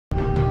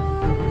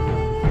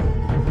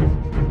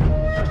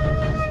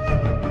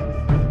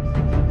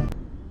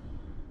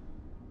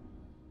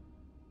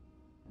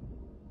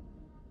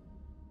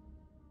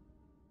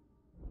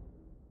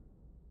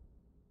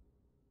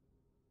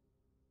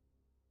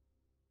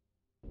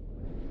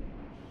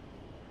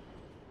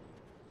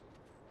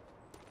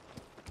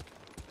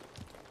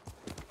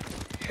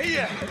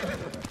Here!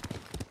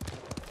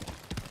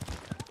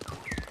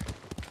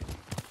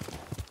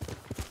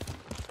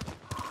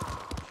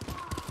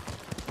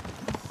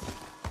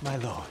 My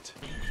lord,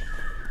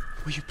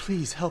 will you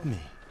please help me?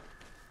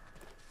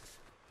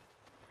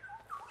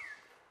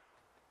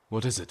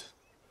 What is it?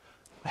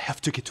 I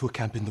have to get to a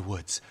camp in the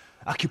woods,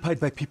 occupied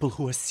by people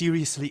who are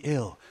seriously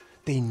ill.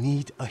 They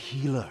need a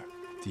healer.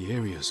 The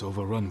area's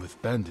overrun with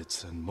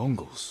bandits and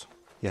Mongols.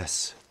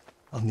 Yes,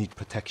 I'll need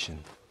protection.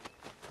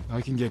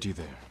 I can get you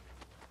there.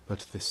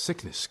 But the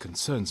sickness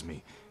concerns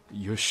me.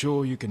 You're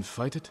sure you can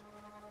fight it?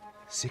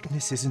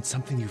 Sickness isn't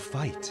something you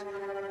fight.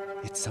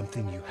 It's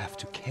something you have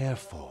to care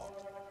for.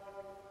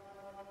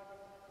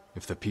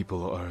 If the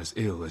people are as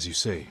ill as you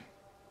say,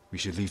 we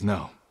should leave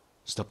now.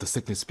 Stop the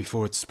sickness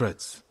before it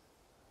spreads.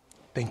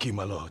 Thank you,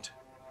 my lord.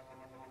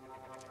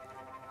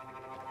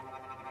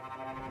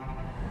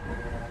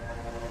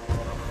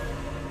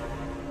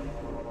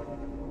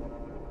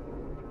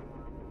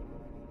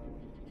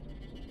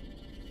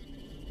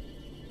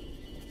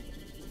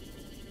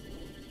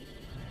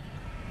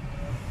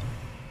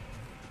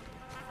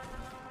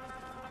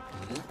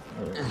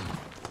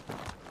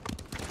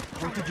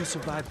 How did you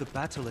survive the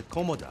battle at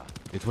Komoda?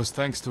 It was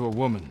thanks to a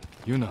woman,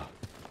 Yuna.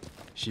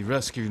 She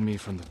rescued me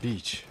from the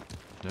beach,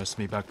 nursed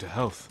me back to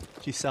health.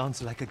 She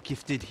sounds like a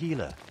gifted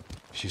healer.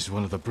 She's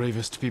one of the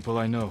bravest people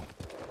I know.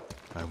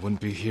 I wouldn't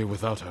be here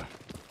without her.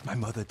 My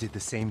mother did the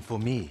same for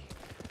me.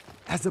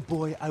 As a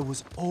boy, I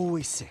was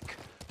always sick,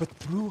 but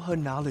through her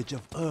knowledge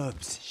of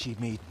herbs, she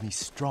made me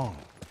strong.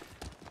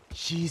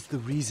 She's the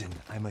reason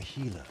I'm a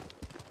healer.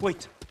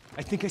 Wait,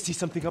 I think I see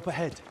something up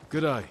ahead.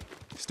 Good eye.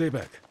 Stay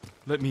back.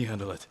 Let me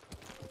handle it.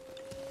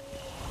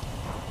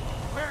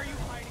 Where are you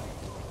hiding?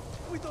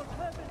 We don't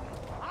have it.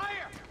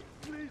 Higher!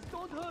 Please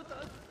don't hurt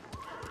us.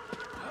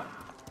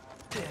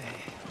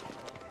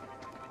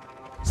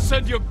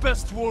 Send your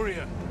best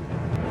warrior!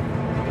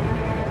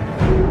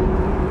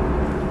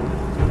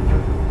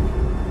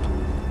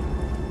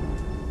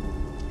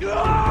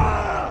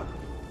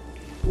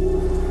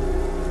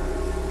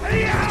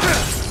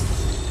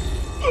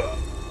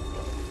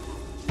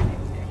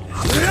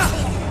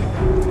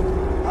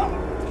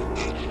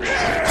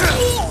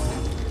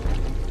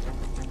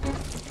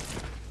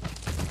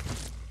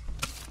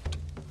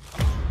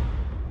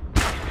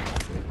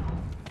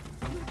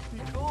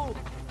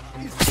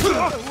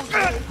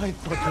 I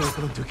thought they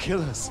were going to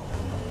kill us.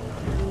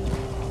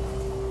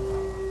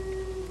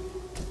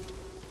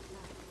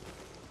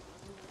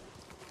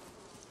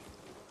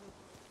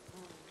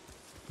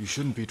 You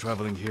shouldn't be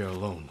traveling here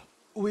alone.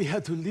 We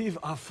had to leave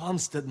our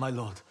farmstead, my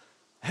lord.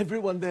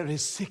 Everyone there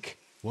is sick.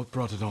 What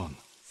brought it on?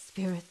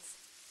 Spirits.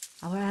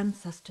 Our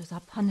ancestors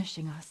are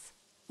punishing us.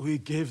 We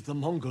gave the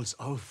Mongols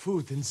our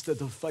food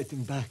instead of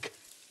fighting back.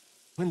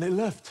 When they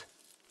left,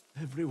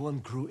 everyone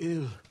grew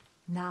ill.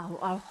 Now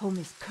our home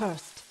is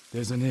cursed.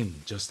 There's an inn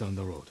just down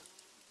the road.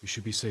 You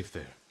should be safe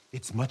there.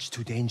 It's much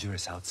too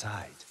dangerous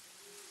outside.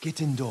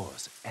 Get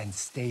indoors and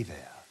stay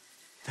there.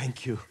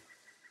 Thank you.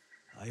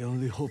 I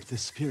only hope the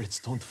spirits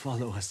don't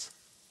follow us.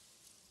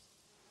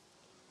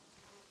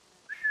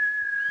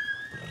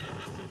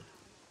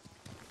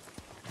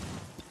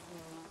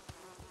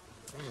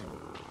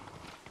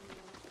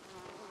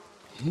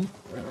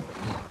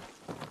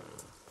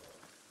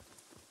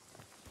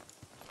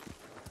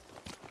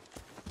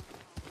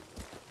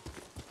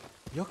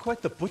 You're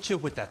quite the butcher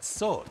with that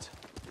sword.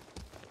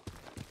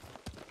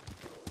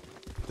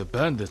 The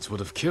bandits would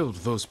have killed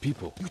those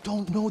people. You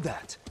don't know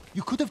that.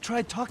 You could have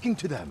tried talking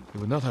to them. It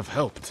would not have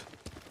helped.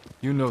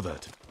 You know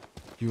that.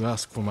 You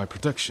asked for my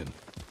protection.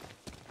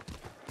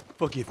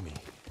 Forgive me.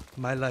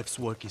 My life's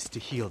work is to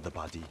heal the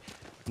body,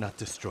 not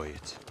destroy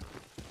it.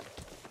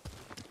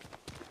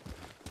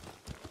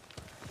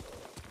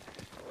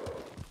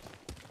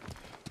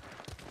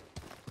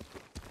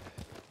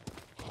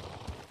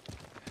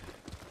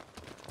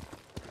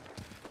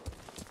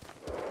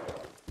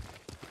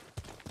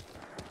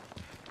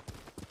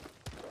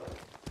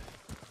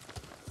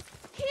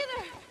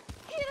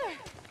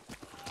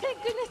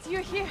 Thank goodness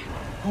you're here.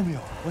 Homyo,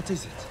 what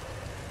is it?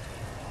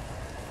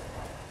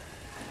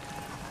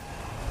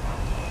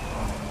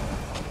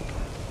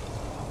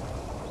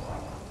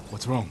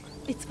 What's wrong?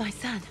 It's my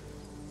son.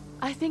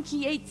 I think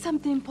he ate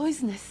something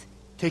poisonous.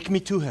 Take me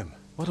to him.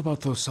 What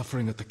about those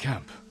suffering at the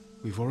camp?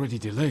 We've already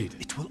delayed.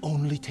 It will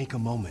only take a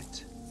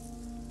moment.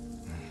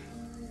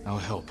 I'll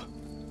help.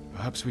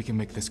 Perhaps we can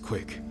make this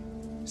quick.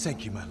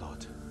 Thank you, my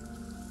lord.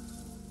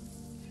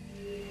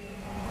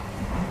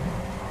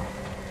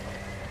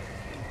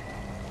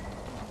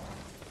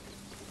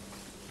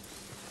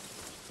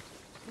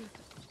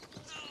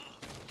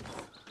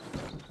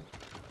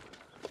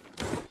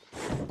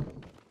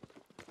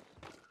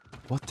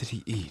 What did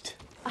he eat?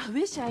 I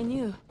wish I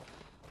knew.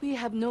 We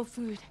have no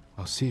food.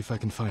 I'll see if I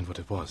can find what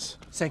it was.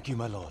 Thank you,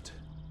 my lord.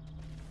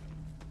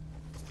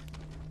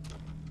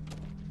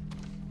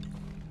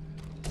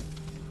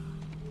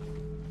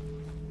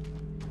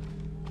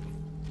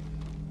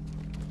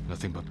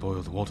 Nothing but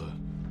boiled water.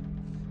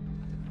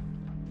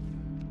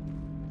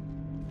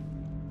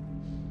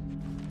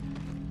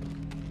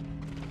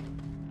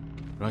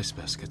 Rice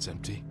basket's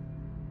empty.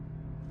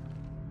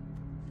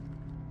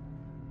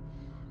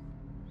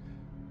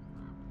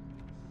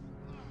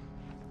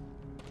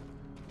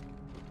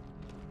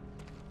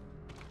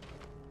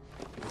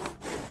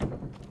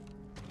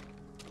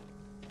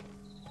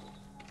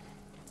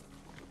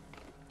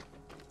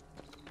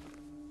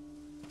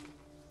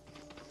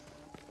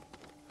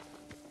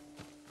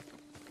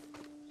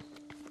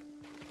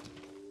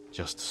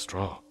 Just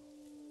straw.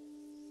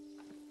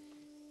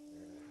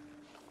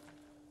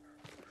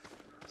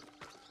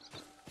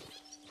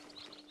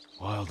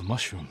 Wild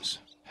mushrooms,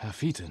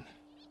 half eaten.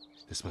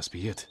 This must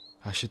be it.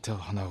 I should tell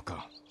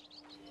Hanaoka.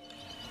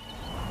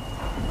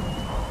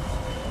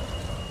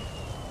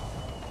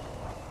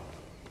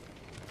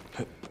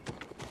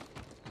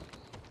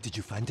 Did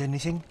you find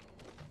anything?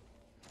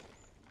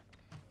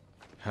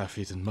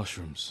 Half-eaten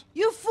mushrooms.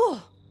 You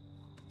fool!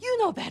 You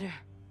know better.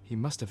 He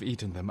must have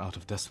eaten them out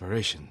of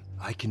desperation.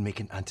 I can make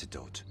an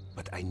antidote,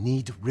 but I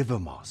need river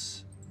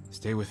moss.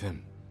 Stay with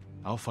him.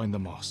 I'll find the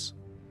moss.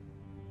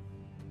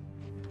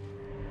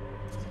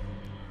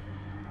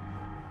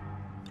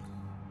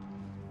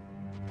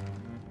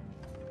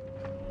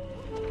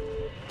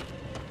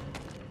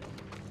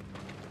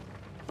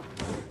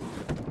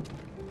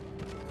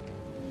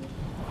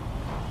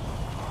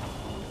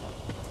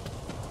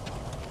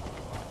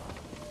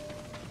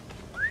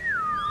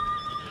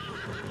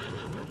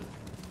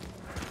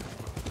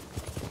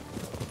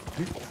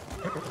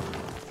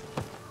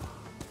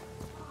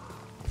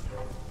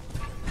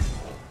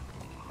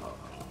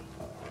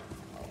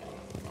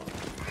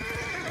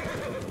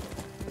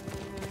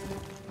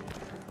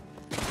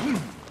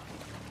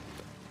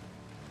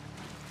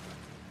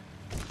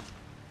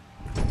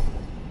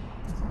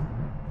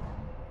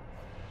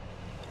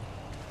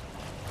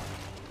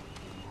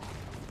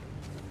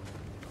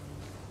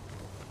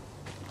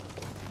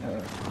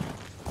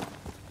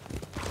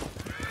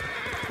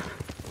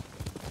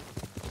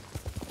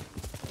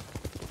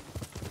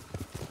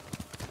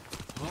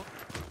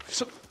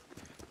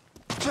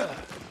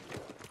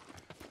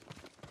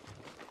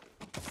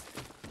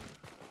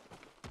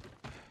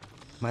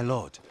 My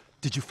lord,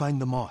 did you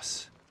find the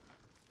moss?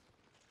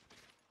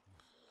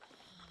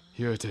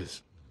 Here it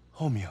is.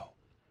 Homyo,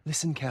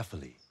 listen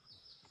carefully.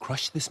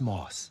 Crush this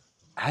moss,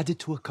 add it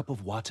to a cup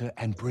of water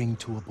and bring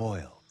to a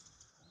boil.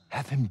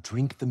 Have him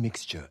drink the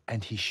mixture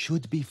and he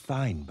should be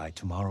fine by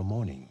tomorrow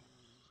morning.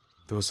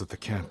 Those at the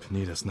camp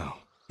need us now.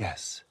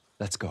 Yes,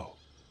 let's go.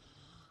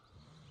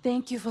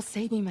 Thank you for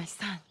saving my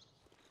son.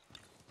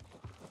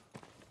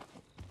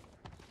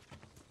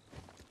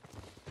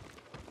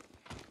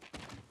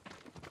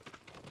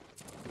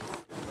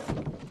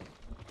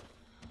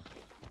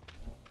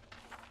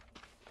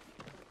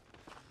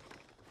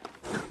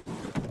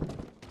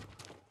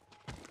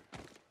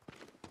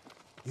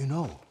 You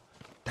know,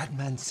 that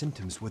man's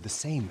symptoms were the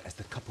same as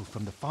the couple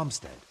from the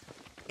farmstead.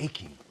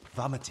 Aching,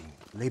 vomiting,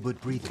 labored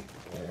breathing.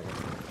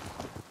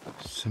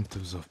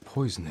 Symptoms of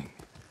poisoning.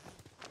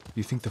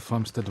 You think the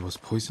farmstead was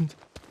poisoned?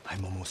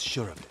 I'm almost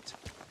sure of it.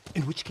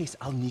 In which case,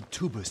 I'll need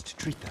tubers to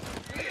treat them.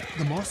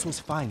 The moss was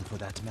fine for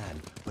that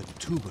man, but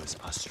tubers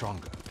are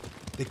stronger.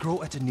 They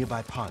grow at a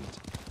nearby pond.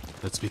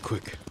 Let's be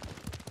quick.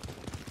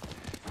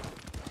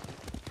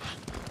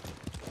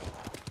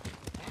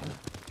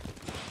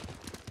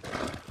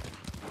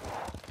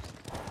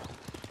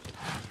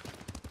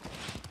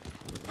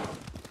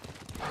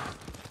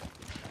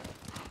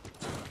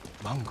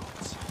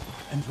 Mongols.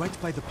 And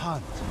right by the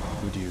pond.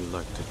 Would you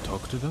like to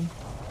talk to them?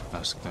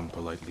 Ask them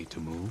politely to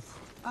move?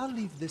 I'll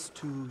leave this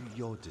to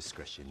your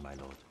discretion, my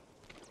lord.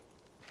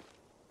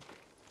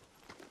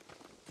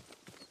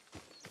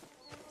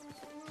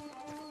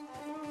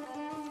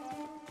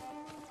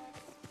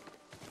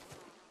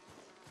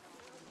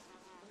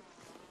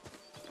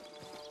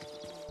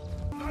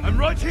 I'm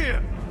right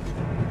here!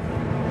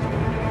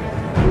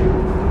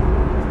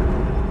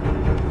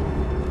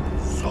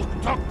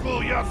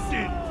 Sotaku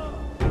Yasin!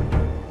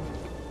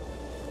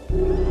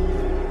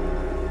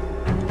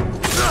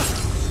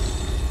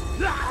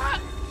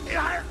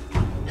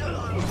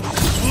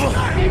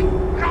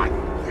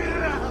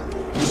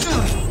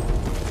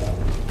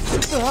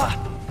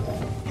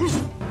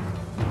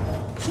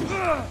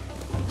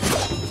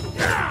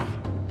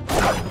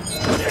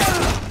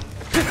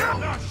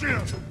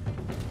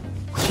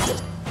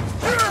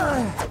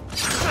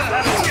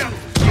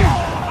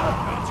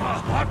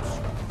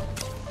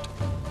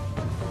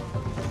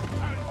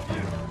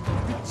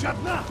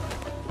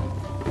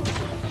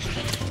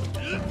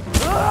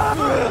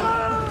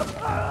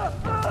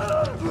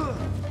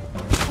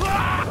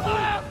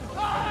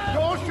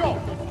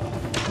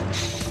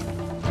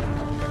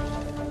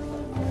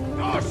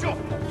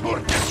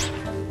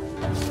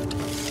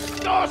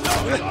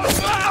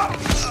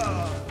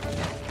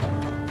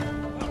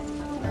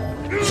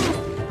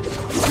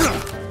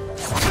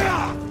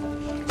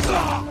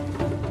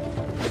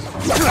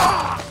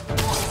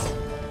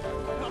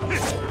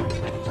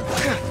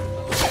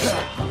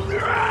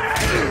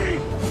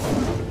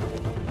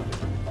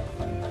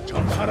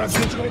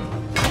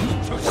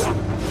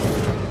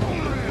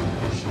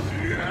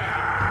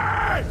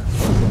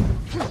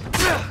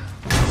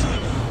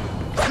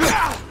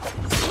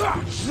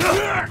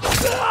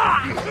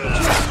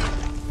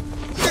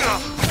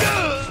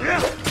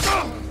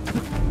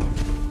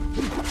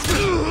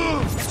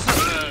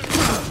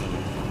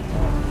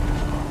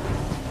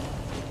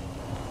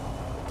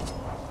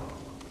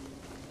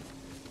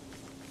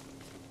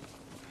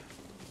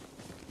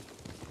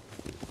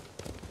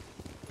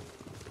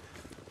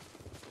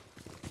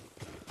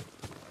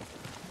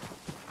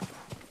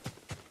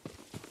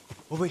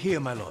 Over here,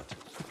 my lord.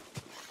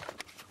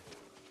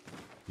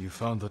 You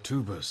found the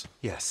tubers.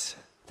 Yes.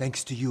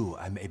 Thanks to you,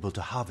 I'm able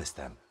to harvest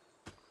them.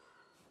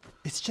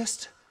 It's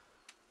just...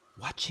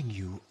 watching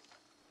you,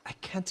 I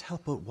can't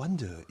help but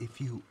wonder if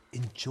you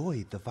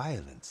enjoy the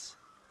violence.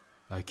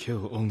 I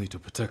kill only to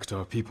protect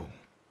our people.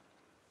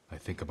 I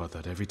think about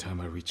that every time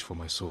I reach for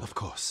my sword. Of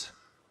course.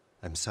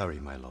 I'm sorry,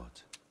 my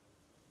lord.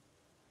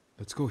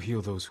 Let's go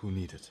heal those who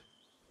need it.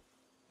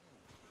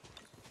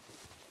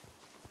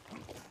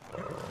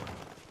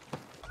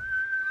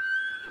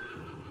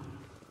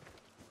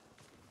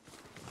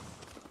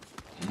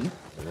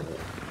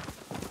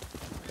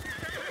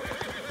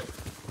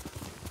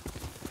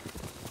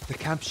 The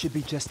camp should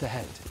be just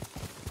ahead.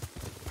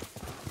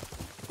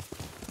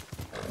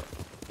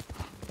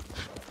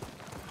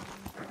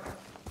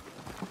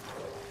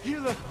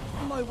 Healer,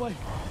 my wife,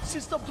 she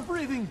stopped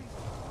breathing.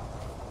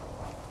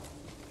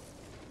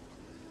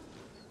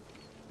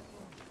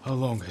 How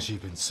long has she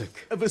been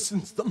sick? Ever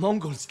since the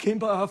Mongols came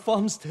by our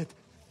farmstead.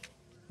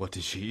 What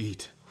did she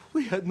eat?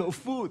 We had no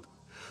food.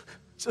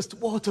 Just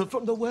water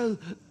from the well.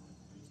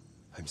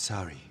 I'm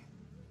sorry.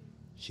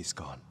 She's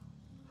gone.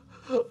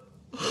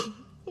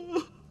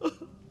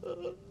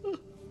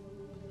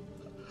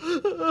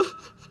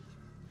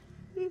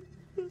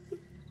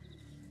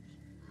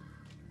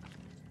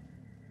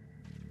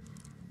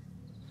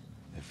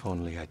 If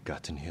only I'd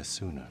gotten here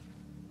sooner.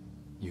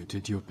 You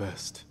did your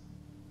best.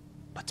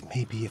 But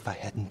maybe if I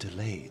hadn't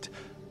delayed,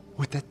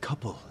 with that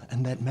couple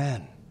and that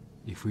man.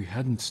 If we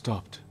hadn't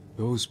stopped,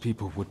 those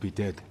people would be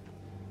dead.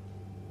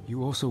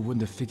 You also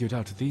wouldn't have figured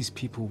out these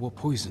people were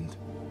poisoned.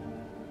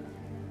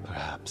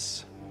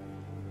 Perhaps.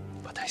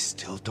 But I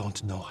still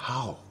don't know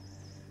how.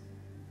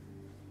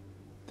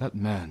 That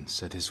man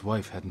said his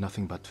wife had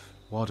nothing but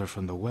water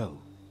from the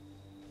well.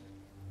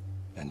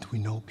 And we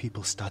know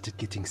people started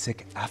getting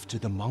sick after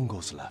the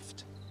Mongols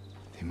left.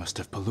 They must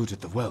have polluted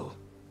the well.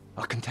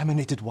 A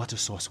contaminated water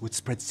source would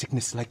spread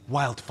sickness like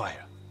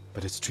wildfire.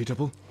 But it's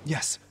treatable?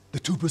 Yes, the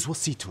tubers will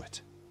see to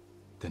it.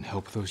 Then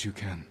help those you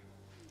can.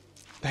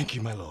 Thank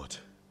you, my lord.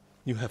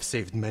 You have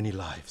saved many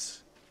lives.